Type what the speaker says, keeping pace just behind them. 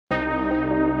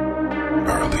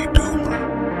Early Doomer.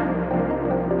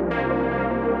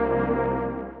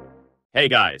 Hey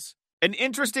guys, an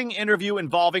interesting interview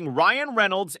involving Ryan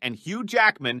Reynolds and Hugh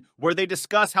Jackman where they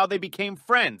discuss how they became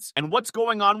friends and what's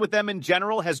going on with them in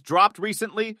general has dropped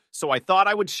recently, so I thought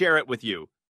I would share it with you.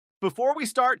 Before we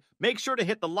start, make sure to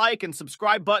hit the like and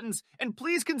subscribe buttons, and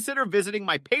please consider visiting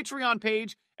my Patreon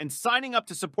page and signing up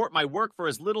to support my work for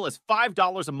as little as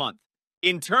 $5 a month.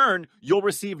 In turn, you'll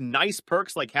receive nice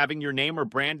perks like having your name or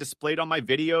brand displayed on my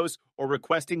videos or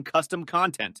requesting custom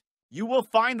content. You will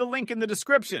find the link in the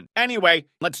description. Anyway,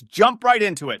 let's jump right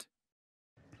into it.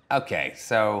 Okay,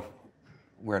 so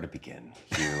where to begin,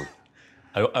 Hugh?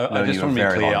 I just want to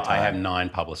be clear, I have 9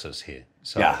 publicists here.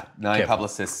 So yeah, 9 careful.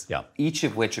 publicists, yeah. Each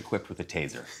of which equipped with a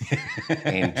taser,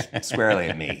 aimed squarely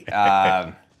at me.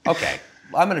 Okay,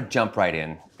 I'm going to jump right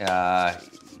in.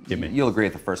 You'll agree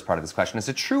with the first part of this question. As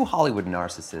a true Hollywood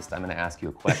narcissist, I'm going to ask you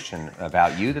a question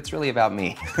about you that's really about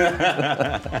me.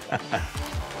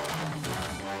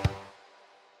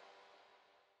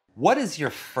 What is your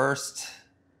first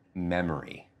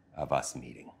memory of us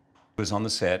meeting? It was on the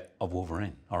set of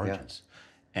Wolverine, Origins.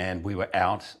 Yeah. And we were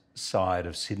outside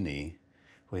of Sydney.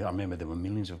 I remember there were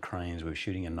millions of cranes. We were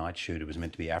shooting a night shoot. It was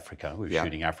meant to be Africa. We were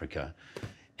shooting Africa.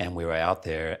 And we were out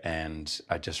there, and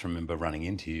I just remember running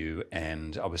into you,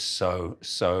 and I was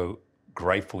so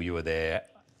grateful you were there.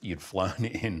 You'd flown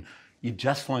in. You'd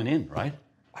just flown in, right?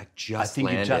 I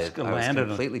think you just landed. I was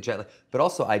completely jet lagged. But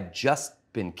also, I'd just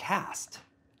been cast.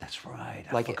 That's right.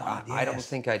 I don't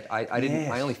think I didn't.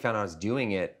 Yes. I only found out I was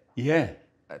doing it. Yeah.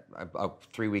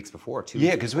 3 weeks before, 2 weeks.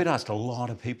 Yeah, because we'd asked a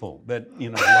lot of people, but you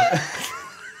know,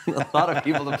 a lot of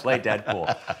people to play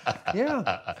Deadpool.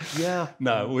 Yeah.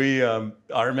 No,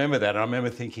 I remember that. I remember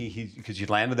thinking, because you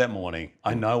landed that morning.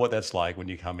 I know what that's like when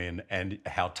you come in and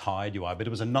how tired you are. But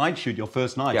it was a night shoot, your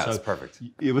first night. Yeah, so it's perfect.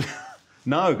 It was.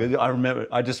 No,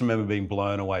 I just remember being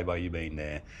blown away by you being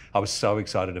there. I was so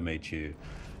excited to meet you.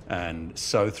 And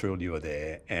so thrilled you were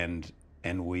there, and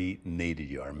we needed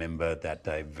you. I remember that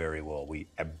day very well. We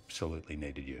absolutely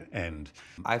needed you. And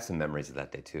I have some memories of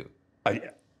that day too.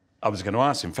 I was going to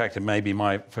ask. In fact, it may be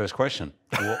my first question.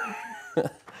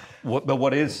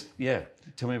 What is? Yeah,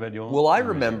 tell me about your. Well, I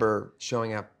remember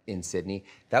showing up in Sydney.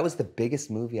 That was the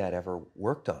biggest movie I'd ever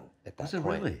worked on at that point.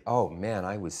 Was it really? Oh man,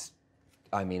 I was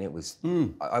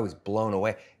blown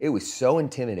away. It was so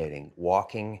intimidating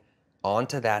walking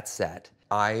onto that set.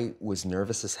 I was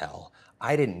nervous as hell.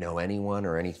 I didn't know anyone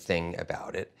or anything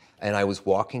about it. And I was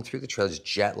walking through the trailers,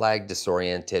 jet lagged,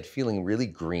 disoriented, feeling really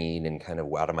green and kind of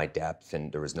out of my depth.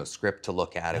 And there was no script to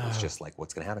look at. It was just like,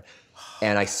 what's going to happen?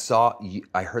 And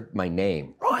I heard my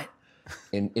name, Ryan,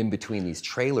 in between these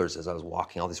trailers as I was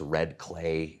walking, all this red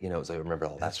clay, as I remember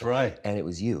all that. That's stuff. right. And it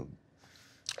was you.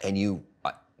 And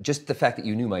just the fact that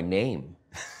you knew my name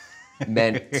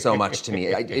meant so much to me.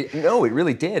 It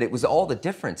really did. It was all the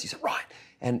difference. You said, Ryan.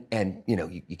 And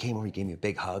you came over, you gave me a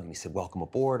big hug, and you said, welcome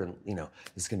aboard, and this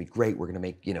is gonna be great. We're gonna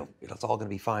make, it's all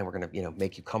gonna be fine. We're gonna,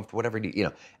 make you comfortable, whatever you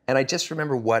do. And I just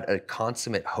remember what a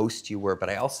consummate host you were, but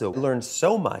I also learned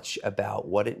so much about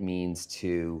what it means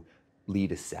to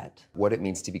lead a set, what it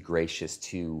means to be gracious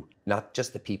to not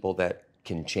just the people that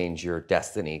can change your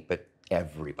destiny, but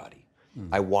everybody.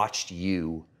 I watched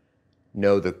you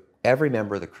know every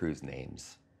member of the crew's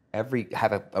names,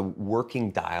 have a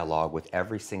working dialogue with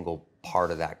every single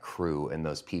part of that crew and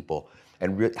those people,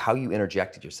 and how you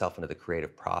interjected yourself into the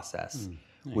creative process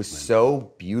was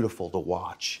so beautiful to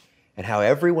watch, and how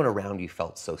everyone around you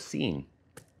felt so seen.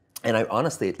 And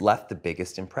honestly, it left the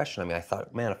biggest impression. I mean, I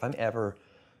thought, man, if I'm ever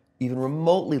even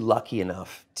remotely lucky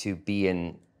enough to be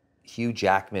in Hugh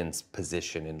Jackman's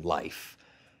position in life,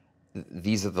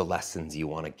 these are the lessons you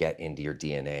want to get into your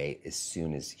DNA as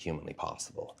soon as humanly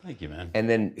possible. Thank you, man. And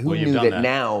then who knew that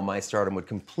now my stardom would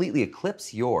completely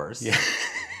eclipse yours?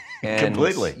 Yeah.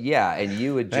 Completely. Yeah, and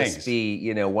you would just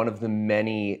be, one of the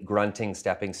many grunting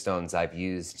stepping stones I've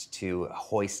used to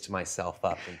hoist myself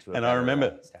up into a And I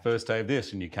remember first day of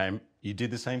this, and you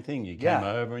did the same thing. You came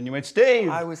over and you went, Steve.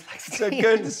 I was like, so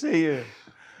good to see you.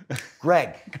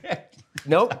 Greg.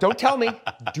 No, don't tell me.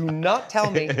 Do not tell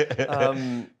me.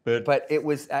 But it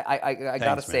was. I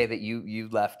got to say that you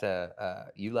left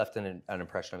an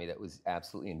impression on me that was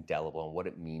absolutely indelible on what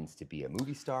it means to be a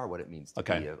movie star, what it means to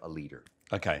be a leader.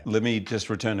 Okay, let me just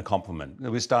return a compliment.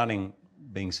 We're starting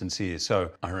being sincere.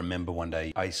 So I remember one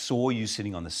day I saw you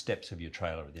sitting on the steps of your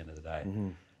trailer at the end of the day,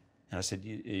 and I said,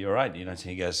 "You're right." So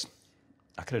he goes,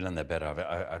 "I could have done that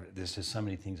better. There's just so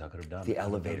many things I could have done." The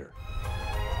elevator.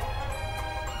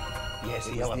 Yes,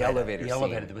 the elevator. The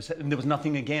elevator. There was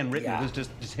nothing again written. It was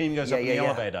just the team goes up in the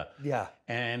elevator. Yeah.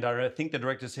 And I think the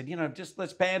director said, just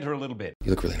let's banter a little bit.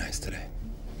 You look really nice today.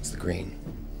 It's the green.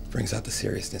 Brings out the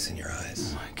seriousness in your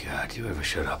eyes. Oh my God, do you ever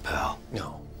shut up, pal?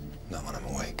 No, not when I'm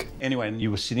awake. Anyway, and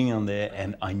you were sitting on there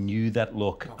and I knew that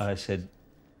look. I said,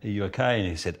 are you okay? And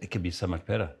he said, it could be so much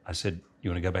better. I said,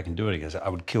 you want to go back and do it? He goes, I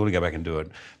would kill to go back and do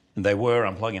it. And they were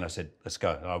unplugging. I said, let's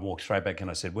go. And I walked straight back in.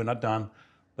 I said, we're not done.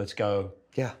 Let's go.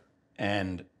 Yeah.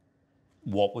 And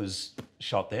what was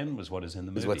shot then was what is in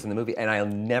the movie. Is what's in the movie. And I'll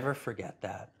never forget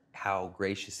that, how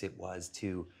gracious it was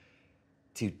to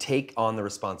take on the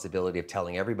responsibility of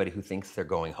telling everybody who thinks they're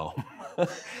going home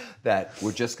that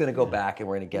we're just going to go back and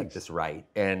we're going to get this right.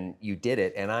 And you did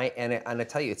it. And I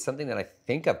tell you, it's something that I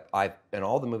think I've in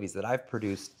all the movies that I've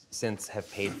produced since have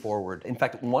paid forward. In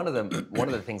fact, one of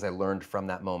the things I learned from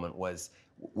that moment was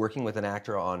working with an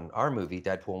actor on our movie,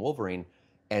 Deadpool and Wolverine,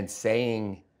 and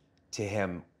saying to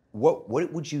him, what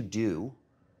would you do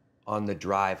on the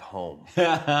drive home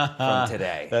from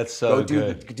today? That's so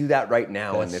good. Do that right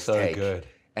now in this so take. Good.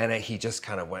 And he just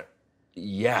kind of went,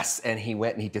 yes. And he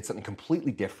went and he did something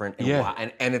completely different. And Yeah.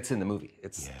 and it's in the movie.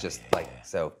 It's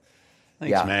so.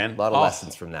 Thanks, man. A lot of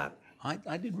lessons from that.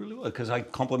 I did really well because I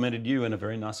complimented you in a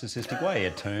very narcissistic way.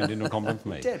 It turned into a compliment for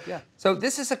me. It did, yeah. So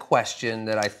this is a question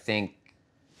that I think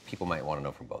people might want to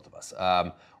know from both of us.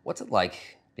 What's it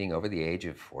like being over the age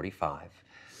of 45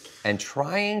 and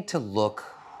trying to look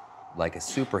like a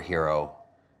superhero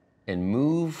and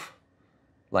move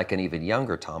like an even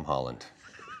younger Tom Holland?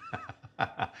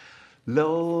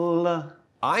 Lola.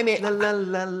 I'm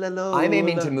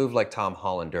aiming to move like Tom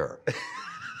Hollander,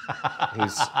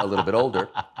 who's a little bit older.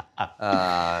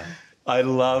 I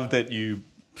love that you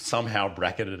somehow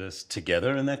bracketed us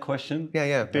together in that question.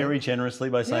 Yeah. Very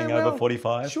generously by saying over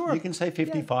 45. Sure. You can say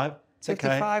 55. Yeah. It's okay.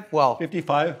 55? Well,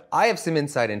 55. I have some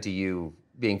insight into you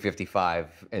being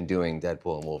 55 and doing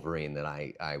Deadpool and Wolverine that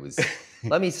I was.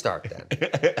 Let me start then.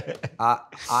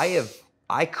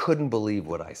 I couldn't believe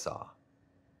what I saw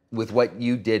with what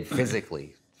you did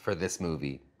physically for this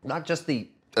movie. Not just the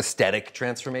aesthetic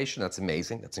transformation, that's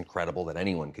amazing, that's incredible that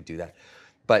anyone could do that,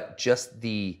 but just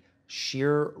the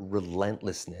sheer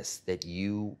relentlessness that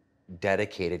you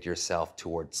dedicated yourself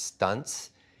towards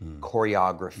stunts,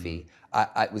 choreography.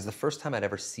 It was the first time I'd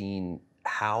ever seen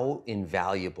how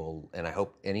invaluable, and I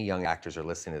hope any young actors are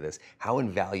listening to this, how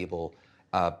invaluable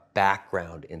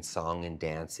background in song and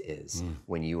dance is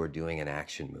when you are doing an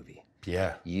action movie.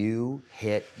 Yeah. You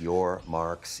hit your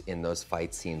marks in those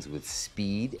fight scenes with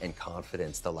speed and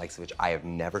confidence, the likes of which I have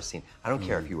never seen. I don't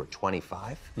care if you were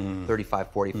 25,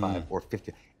 35, 45, or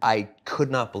 50. I could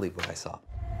not believe what I saw.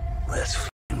 Let's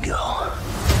go.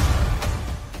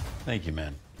 Thank you,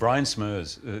 man. Brian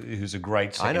Smurs, who's a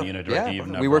great second unit director.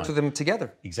 Yeah, we worked with him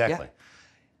together. Exactly. Yeah.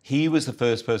 He was the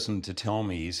first person to tell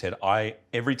me, he said,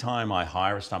 every time I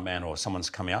hire a stuntman or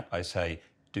someone's coming out, I say,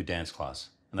 do dance class.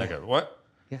 And they go, what?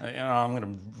 Yeah. You know, I'm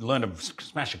going to learn to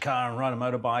smash a car and ride a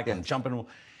motorbike and jump in.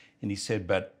 And he said,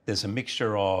 but there's a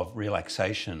mixture of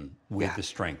relaxation with the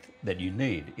strength that you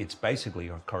need. It's basically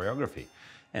a choreography.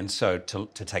 And so to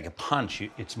take a punch,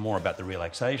 it's more about the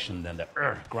relaxation than the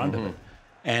grunt of it.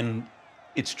 And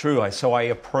it's true. So I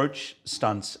approach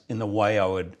stunts in the way I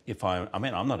would if I'm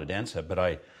not a dancer, but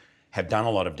I have done a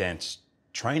lot of dance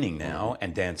training now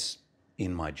and dance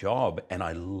in my job. And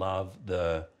I love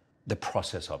the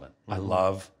process of it. I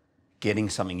love getting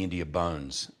something into your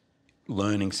bones,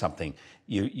 learning something.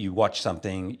 You watch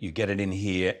something, you get it in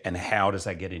here, and how does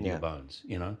that get into your bones,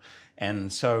 you know?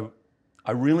 And so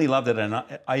I really loved it. And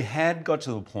I had got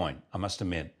to the point, I must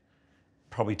admit,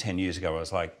 probably 10 years ago, I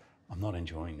was like, I'm not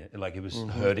enjoying it. Like it was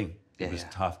hurting, it was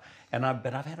tough.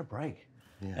 But I've had a break.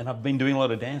 Yeah. And I've been doing a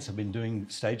lot of dance. I've been doing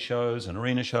stage shows and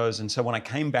arena shows. And so when I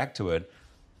came back to it,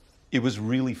 it was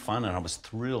really fun and I was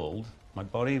thrilled. My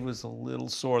body was a little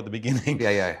sore at the beginning,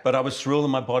 but I was thrilled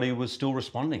and my body was still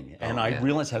responding. And I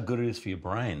realized how good it is for your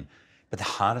brain. But the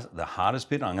hardest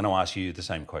bit, I'm going to ask you the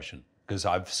same question because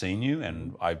I've seen you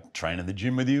and I train in the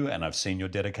gym with you and I've seen your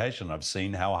dedication. I've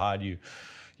seen how hard you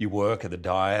work at the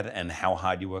diet and how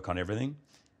hard you work on everything.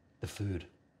 The food.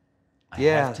 I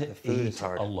have to eat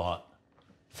a lot.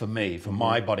 For me, for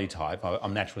my body type,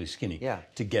 I'm naturally skinny.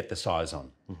 To get the size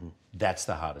on. That's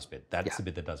the hardest bit. That's the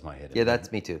bit that does my head in. Yeah,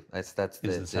 that's me too. That's the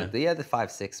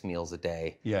 5-6 meals a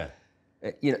day. Yeah.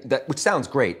 You know, which sounds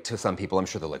great to some people. I'm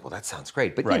sure they're like, well, that sounds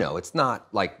great. But you know, it's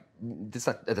not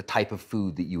the type of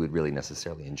food that you would really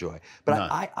necessarily enjoy. But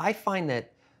I find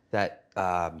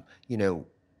that you know,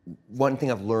 one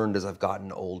thing I've learned as I've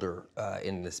gotten older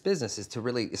in this business is to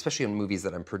really, especially in movies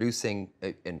that I'm producing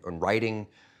and writing,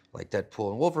 like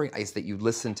Deadpool and Wolverine, is that you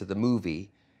listen to the movie.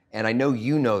 And I know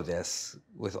you know this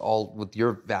with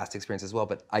your vast experience as well,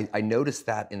 but I noticed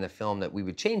that in the film that we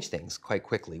would change things quite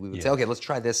quickly. We would say, okay, let's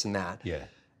try this and that. Yeah.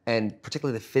 and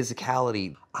particularly the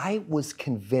physicality. I was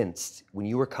convinced when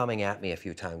you were coming at me a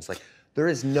few times, like, there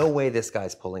is no way this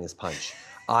guy's pulling his punch.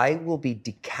 I will be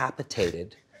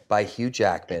decapitated by Hugh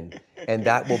Jackman, and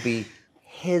that will be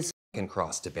his fucking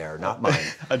cross to bear, not mine.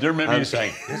 I do remember you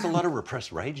saying, there's a lot of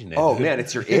repressed rage in there. Oh man,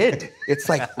 it's your id. It's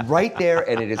like right there,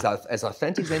 and it is as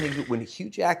authentic as anything. When Hugh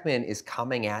Jackman is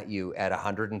coming at you at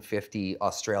 150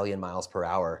 Australian miles per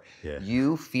hour,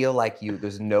 you feel like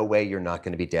there's no way you're not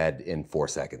going to be dead in 4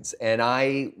 seconds. And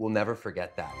I will never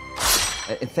forget that.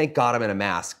 And thank God I'm in a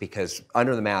mask, because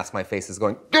under the mask, my face is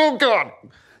going, oh God!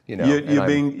 You know, you're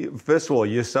being, first of all,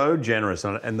 you're so generous,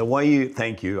 and the way you,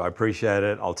 thank you, I appreciate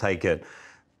it, I'll take it.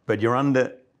 But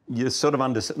you're sort of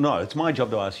under, no, it's my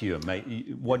job to ask you,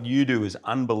 mate, what you do is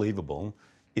unbelievable.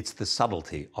 It's the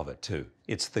subtlety of it too.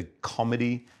 It's the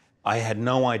comedy. I had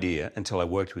no idea until I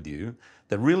worked with you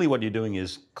that really what you're doing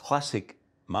is classic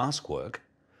mask work,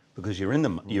 because you're in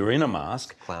a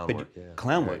mask. Clown work,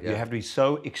 Clown work. You have to be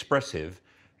so expressive.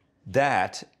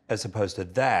 That, as opposed to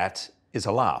that, is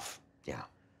a laugh.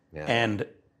 Yeah. And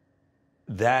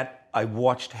that, I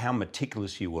watched how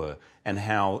meticulous you were, and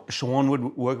how Sean would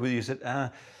work with you.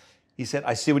 He said,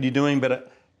 I see what you're doing,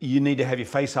 but you need to have your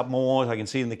face up more so I can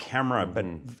see in the camera.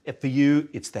 But for you,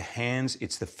 it's the hands,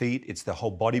 it's the feet, it's the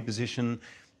whole body position,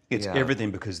 it's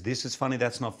everything, because this is funny,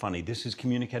 that's not funny, this is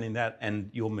communicating that, and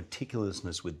your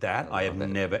meticulousness with that, I have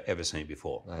never, ever seen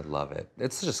before. I love it.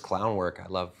 It's just clown work. I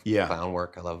love clown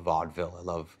work. I love vaudeville. I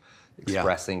love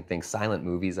expressing things. Silent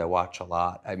movies I watch a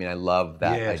lot. I mean, I love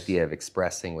that idea of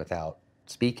expressing without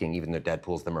speaking, even though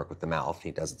Deadpool's the merc with the mouth. He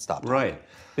doesn't stop talking. Right.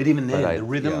 But even then, the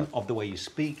rhythm of the way you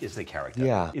speak is the character.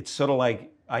 Yeah. It's sort of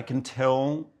like, I can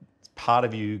tell part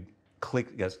of you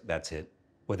goes, that's it.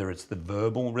 Whether it's the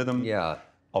verbal rhythm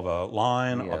of a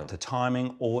line, of the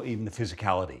timing, or even the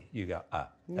physicality. You go,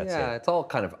 that's it. Yeah, it's all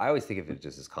kind of, I always think of it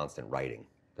just as constant writing.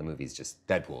 The movie's just,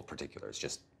 Deadpool in particular, is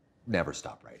just never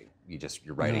stop writing.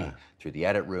 You're writing through the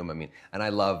edit room. I mean, and I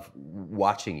love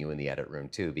watching you in the edit room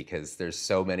too, because there's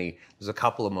a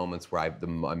couple of moments where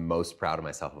I'm most proud of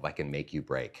myself if I can make you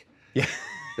break. Yeah.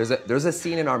 There's a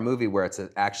scene in our movie where it's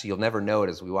actually, you'll never know it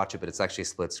as we watch it, but it's actually a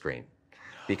split screen.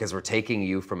 Because we're taking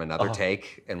you from another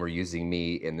take, and we're using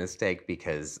me in this take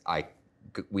because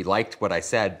we liked what I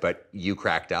said, but you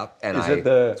cracked up, and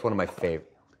it's one of my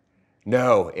favorite.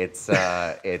 No, it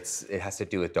has to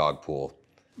do with dog pool.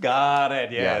 Got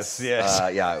it. Yes.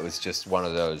 It was just one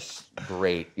of those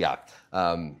great.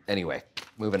 Anyway,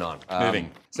 moving on.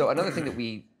 So another thing that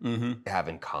we have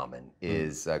in common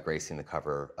is gracing the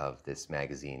cover of this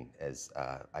magazine as,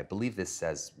 I believe this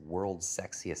says World's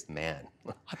Sexiest Man.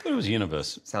 I thought it was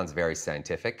Universe. Sounds very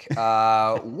scientific.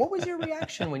 What was your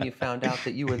reaction when you found out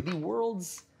that you were the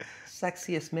world's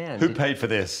sexiest man? Who paid for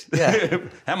this? Yeah.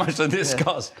 How much did this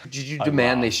cost? Did you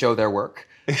demand they show their work?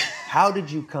 How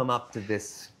did you come up to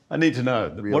this? I need to know.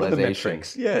 What are the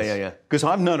metrics? Yes. Because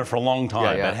I've known it for a long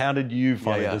time, but how did you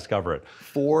finally discover it?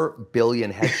 4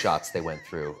 billion headshots they went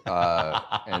through,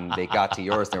 and they got to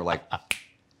yours, and they were like,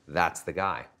 that's the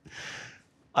guy.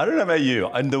 I don't know about you,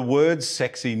 and the word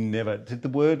sexy never, did the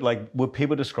word, like, were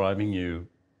people describing you,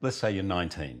 let's say you're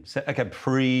 19, okay,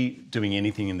 pre-doing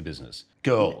anything in the business,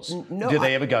 girls, no, do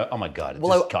they ever go, oh my God,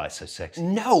 this guy's so sexy?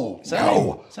 No.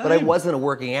 But I wasn't a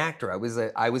working actor. I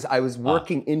was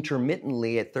working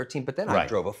intermittently at 13, but then I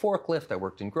drove a forklift, I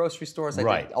worked in grocery stores,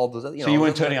 I did all those, So you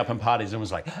weren't turning up in parties and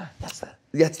was like,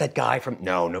 that's that guy from,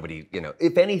 no, nobody,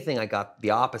 if anything, I got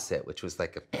the opposite, which was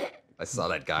like I saw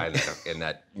that guy in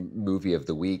that movie of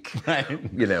the week,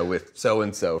 with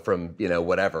so-and-so from,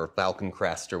 whatever, Falcon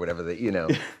Crest or whatever,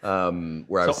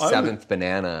 where I was seventh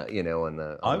banana,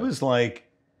 I was like,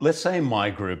 let's say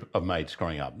my group of mates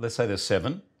growing up, let's say there's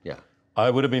 7. Yeah. I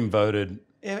would have been voted,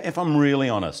 if I'm really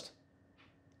honest,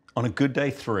 on a good day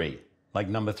 3, like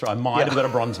number 3. I might have got a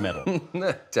bronze medal.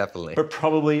 Definitely. But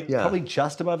probably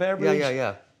just above average.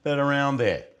 Yeah. But around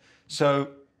there. So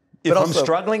if I'm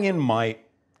struggling in my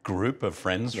group of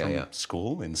friends from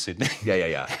school in Sydney.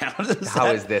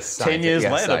 How is this 10 years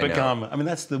later become? I mean,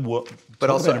 that's the work.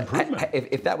 But also,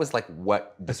 if that was like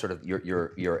what the sort of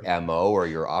your MO or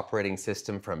your operating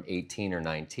system from 18 or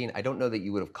 19, I don't know that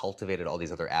you would have cultivated all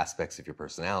these other aspects of your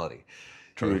personality.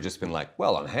 True. You would have just been like,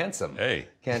 well, I'm handsome. Hey,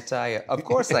 can't I? Of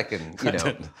course I can.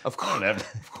 Of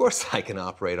course I can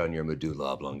operate on your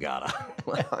medulla oblongata.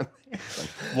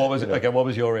 What was it? Okay, what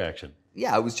was your reaction?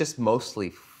 Yeah, it was just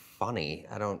mostly funny.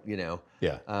 I don't,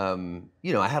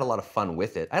 I had a lot of fun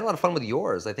with it. I had a lot of fun with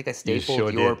yours. I think I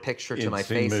stapled your picture to my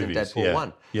face in Deadpool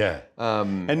 1. Yeah.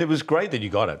 And it was great that you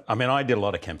got it. I mean, I did a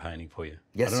lot of campaigning for you.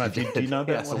 Yes, I don't know, do you know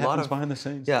that? What happens behind the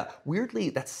scenes? Yeah. Weirdly,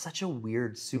 that's such a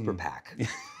weird super PAC.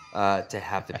 to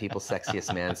have the People's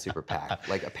Sexiest Man super PAC.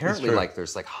 Like apparently, like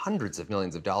there's like hundreds of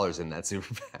millions of dollars in that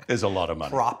super PAC. There's a lot of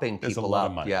money. Propping people up. There's a lot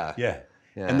of money. Yeah.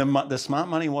 Yeah. And the smart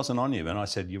money wasn't on you, and I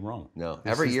said, you're wrong. No.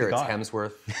 This Every is year the it's guy.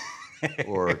 Hemsworth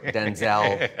or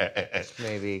Denzel,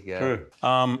 maybe. Yeah. True.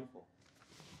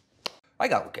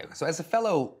 Okay. So as a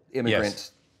fellow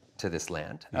immigrant to this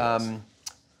land,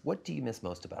 what do you miss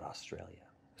most about Australia?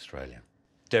 Australia.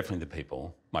 Definitely the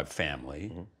people, my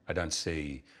family. I don't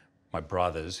see my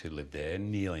brothers who live there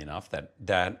nearly enough,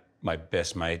 that my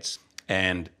best mates.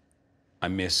 And I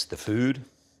miss the food.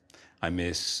 I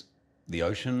miss the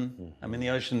ocean. I mean, the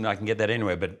ocean, I can get that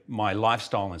anywhere, but my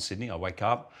lifestyle in Sydney, I wake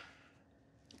up,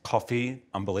 coffee,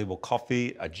 unbelievable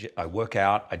coffee. I work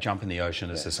out, I jump in the ocean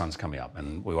as the sun's coming up,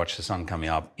 and we watch the sun coming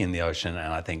up in the ocean,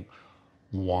 and I think,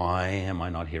 why am I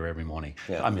not here every morning?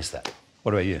 I miss that.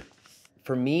 What about you?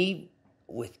 For me,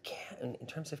 in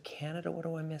terms of Canada, what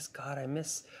do I miss? God,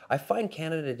 I find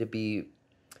Canada to be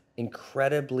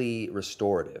incredibly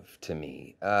restorative to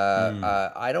me.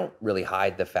 I don't really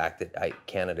hide the fact that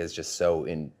Canada is just so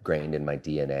ingrained in my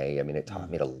DNA. I mean, it taught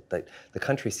me the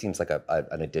country seems like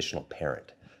an additional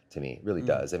parent to me. It really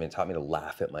does. I mean, it taught me to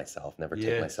laugh at myself, never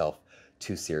take myself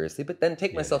too seriously, but then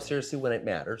take myself seriously when it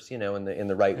matters, in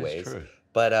the right ways. True.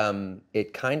 But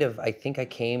it kind of, I think I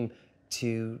came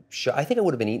to show, I think I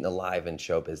would have been eaten alive in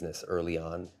show business early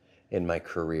on in my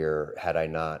career had I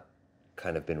not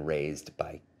kind of been raised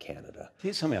by Canada.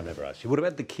 Here's something I've never asked you. What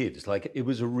about the kids? Like, it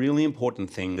was a really important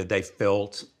thing that they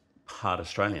felt part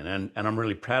Australian, and I'm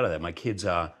really proud of that. My kids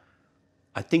are,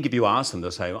 I think if you ask them,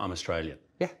 they'll say, I'm Australian.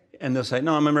 Yeah. And they'll say,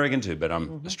 no, I'm American too, but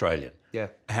I'm Australian. Yeah.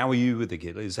 How are you with the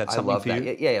kids? Is that something for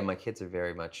you? Yeah, my kids are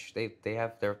very much, they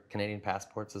have their Canadian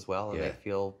passports as well, and they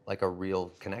feel like a real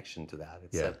connection to that.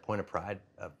 It's a point of pride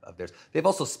of theirs. They've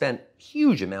also spent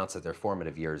huge amounts of their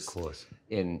formative years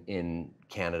in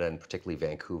Canada, and particularly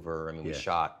Vancouver. I mean, we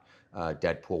shot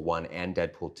Deadpool 1 and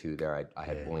Deadpool 2 there. I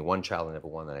had only one child in Deadpool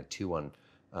 1, then I had two on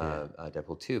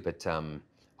Deadpool 2, but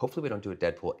hopefully we don't do a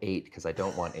Deadpool 8 because I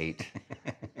don't want 8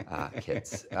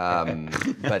 kids.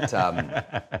 But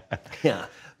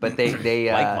they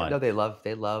no,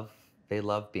 they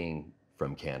love being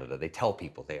from Canada. They tell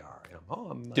people they are.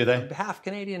 I'm half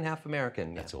Canadian, half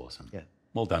American. That's awesome. Yeah.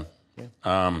 Well done.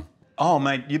 Yeah.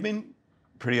 Mate, you've been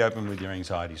pretty open with your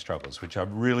anxiety struggles, which I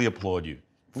really applaud you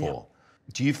for.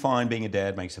 Yeah. Do you find being a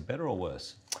dad makes it better or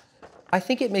worse? I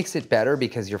think it makes it better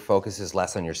because your focus is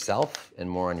less on yourself and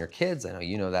more on your kids. I know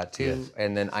you know that too. Yes.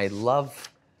 And then I love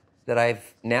that I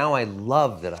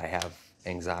have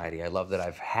anxiety. I love that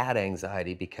I've had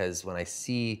anxiety because when I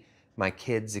see my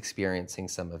kids experiencing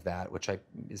some of that, which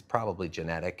is probably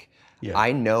genetic,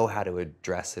 I know how to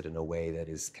address it in a way that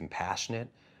is compassionate.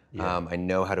 I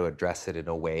know how to address it in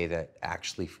a way that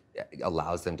actually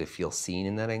allows them to feel seen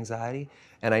in that anxiety.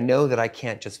 And I know that I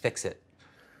can't just fix it.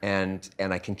 And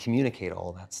I can communicate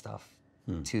all that stuff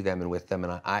to them and with them,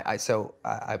 and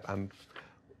I'm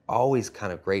always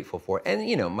kind of grateful for it.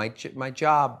 And my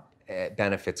job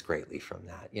benefits greatly from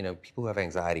that. People who have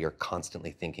anxiety are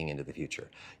constantly thinking into the future.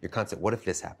 You're constantly, what if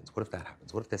this happens? What if that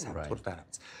happens? What if this happens? What if that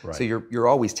happens? Right. So you're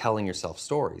always telling yourself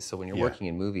stories. So when you're working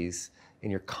in movies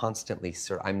and you're constantly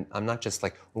I'm not just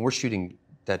like when we're shooting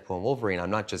Deadpool and Wolverine.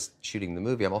 I'm not just shooting the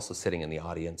movie. I'm also sitting in the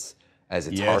audience as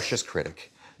its harshest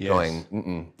critic.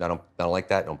 Going, I don't like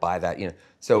that, don't buy that,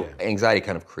 So anxiety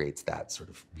kind of creates that sort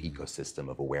of ecosystem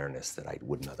of awareness that I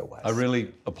wouldn't otherwise. I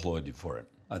really applaud you for it.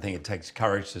 I think it takes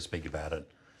courage to speak about it,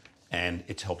 and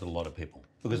it's helped a lot of people.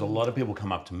 Because a lot of people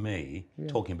come up to me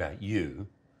talking about you,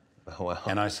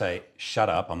 and I say, shut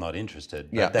up, I'm not interested.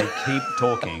 But they keep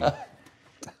talking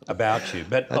about you.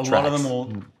 But a lot of them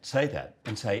will say that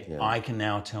and say, I can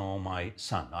now tell my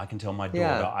son, I can tell my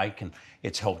daughter,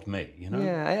 it's helped me,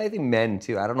 Yeah, I think men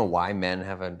too. I don't know why men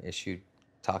have an issue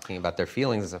talking about their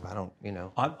feelings. If I don't,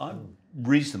 I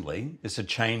recently, it's a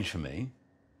change for me,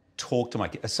 talk to my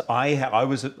kids. I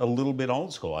was a little bit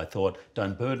old school. I thought,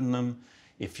 don't burden them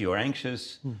if you're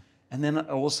anxious. And then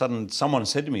all of a sudden someone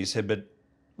said to me, but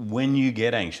when you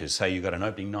get anxious, say you got an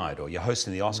opening night or you're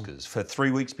hosting the Oscars, for 3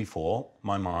 weeks before,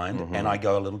 my mind, and I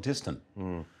go a little distant.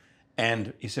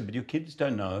 And he said, but your kids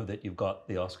don't know that you've got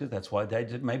the Oscars. That's why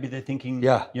maybe they're thinking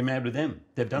you're mad with them.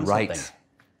 They've done something.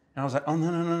 And I was like, oh,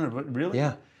 no, really?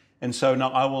 Yeah. And so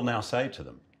now I will now say to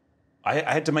them, I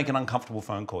had to make an uncomfortable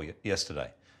phone call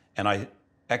yesterday. And I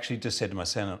actually just said to my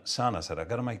son, I said, I've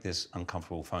got to make this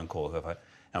uncomfortable phone call.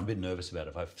 I'm a bit nervous about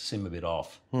it. If I seem a bit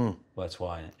off, well, that's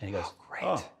why. And he goes, great.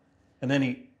 Oh. And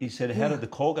then he said, how did the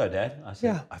call go, Dad? I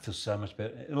said, I feel so much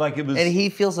better. Like it was. And he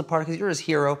feels a part, because you're his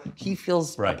hero. He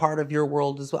feels a part of your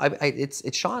world as well. It's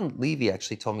Sean Levy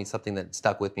actually told me something that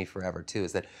stuck with me forever too,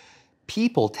 is that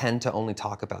people tend to only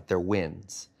talk about their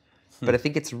wins. But I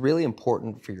think it's really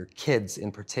important for your kids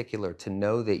in particular to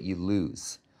know that you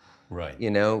lose. Right.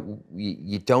 You know,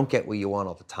 you don't get what you want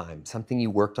all the time. Something you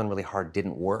worked on really hard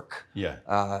didn't work.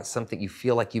 Yeah. Something you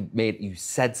feel like you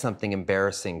said something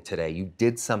embarrassing today. You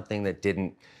did something that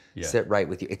didn't sit right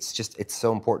with you. It's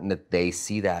so important that they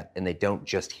see that and they don't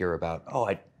just hear about, oh,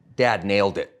 Dad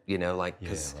nailed it, you know, like,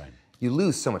 because you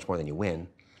lose so much more than you win.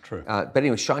 True. But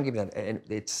anyway, Sean gave me that, and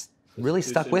it's really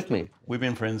stuck with me. We've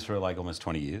been friends for like almost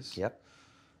 20 years. Yep.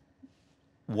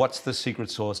 What's the secret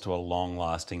sauce to a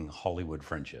long-lasting Hollywood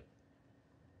friendship?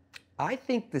 I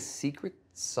think the secret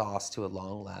sauce to a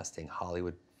long-lasting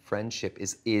Hollywood friendship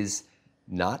is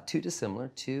not too dissimilar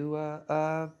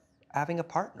to having a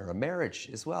partner, a marriage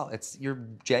as well. It's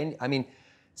I mean,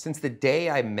 since the day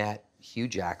I met Hugh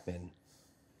Jackman,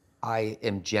 I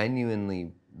am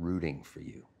genuinely rooting for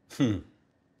you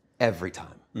every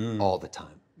time, all the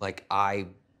time. Like I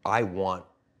want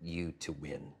you to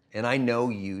win, and I know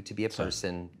you to be a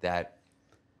person that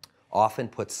often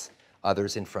puts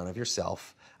others in front of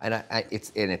yourself. And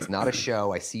it's not a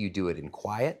show. I see you do it in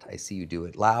quiet. I see you do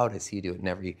it loud. I see you do it in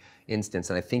every instance.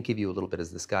 And I think of you a little bit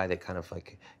as this guy that kind of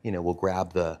like, you know, will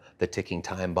grab the ticking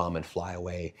time bomb and fly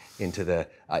away into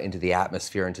the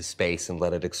atmosphere, into space, and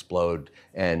let it explode,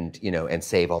 and you know, and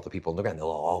save all the people in the ground. They'll,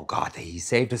 oh God, he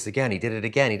saved us again. He did it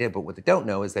again. He did. But what they don't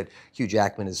know is that Hugh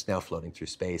Jackman is now floating through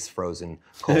space, frozen,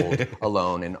 cold,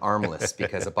 alone, and armless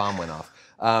because a bomb went off.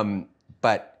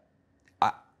 But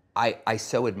I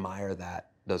so admire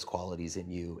those qualities in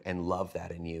you and love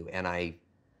that in you. And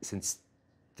since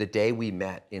the day we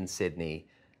met in Sydney,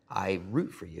 I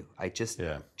root for you. I just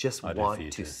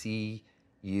want to see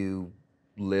you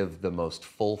live the most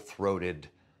full-throated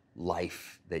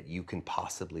life that you can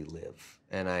possibly live.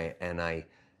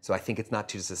 So I think it's not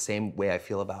just the same way I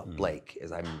feel about Blake,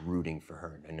 as I'm rooting for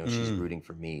her. I know she's rooting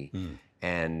for me.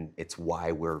 And it's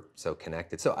why we're so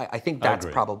connected. So I think that's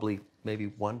probably maybe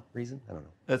one reason. I don't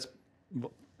know. That's,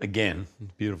 again,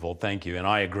 beautiful. Thank you. And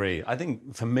I agree. I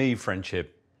think for me,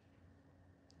 friendship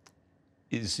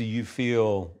is you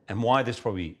feel, and why there's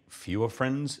probably fewer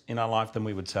friends in our life than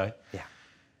we would say. Yeah.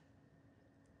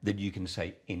 That you can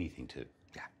say anything to.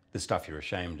 Yeah. The stuff you're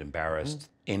ashamed, embarrassed,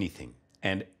 anything.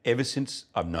 And ever since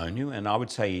I've known you, and I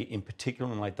would say in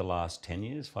particular in like the last 10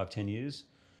 years, 5-10 years,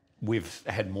 we've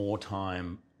had more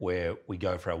time where we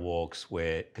go for our walks,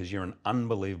 because you're an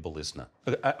unbelievable listener.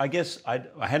 I guess I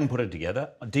hadn't put it together.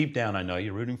 Deep down, I know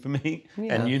you're rooting for me,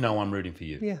 and you know I'm rooting for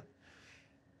you. Yeah.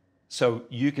 So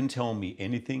you can tell me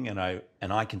anything, and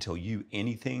I can tell you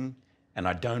anything, and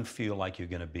I don't feel like you're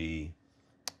going to be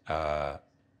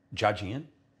judging it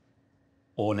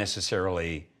or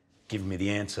necessarily giving me the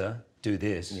answer, do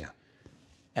this. Yeah.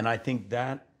 And I think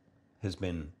that has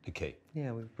been the key.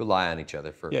 Yeah, we rely on each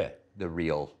other for the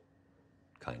real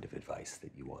kind of advice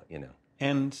that you want, you know.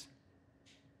 And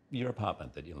your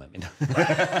apartment that you let me know.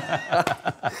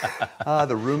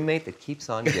 The roommate that keeps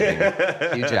on giving.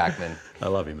 Hugh Jackman. I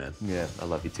love you, man. Yeah, I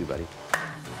love you too, buddy.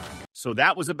 So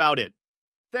that was about it.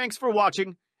 Thanks for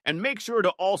watching, and make sure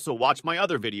to also watch my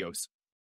other videos.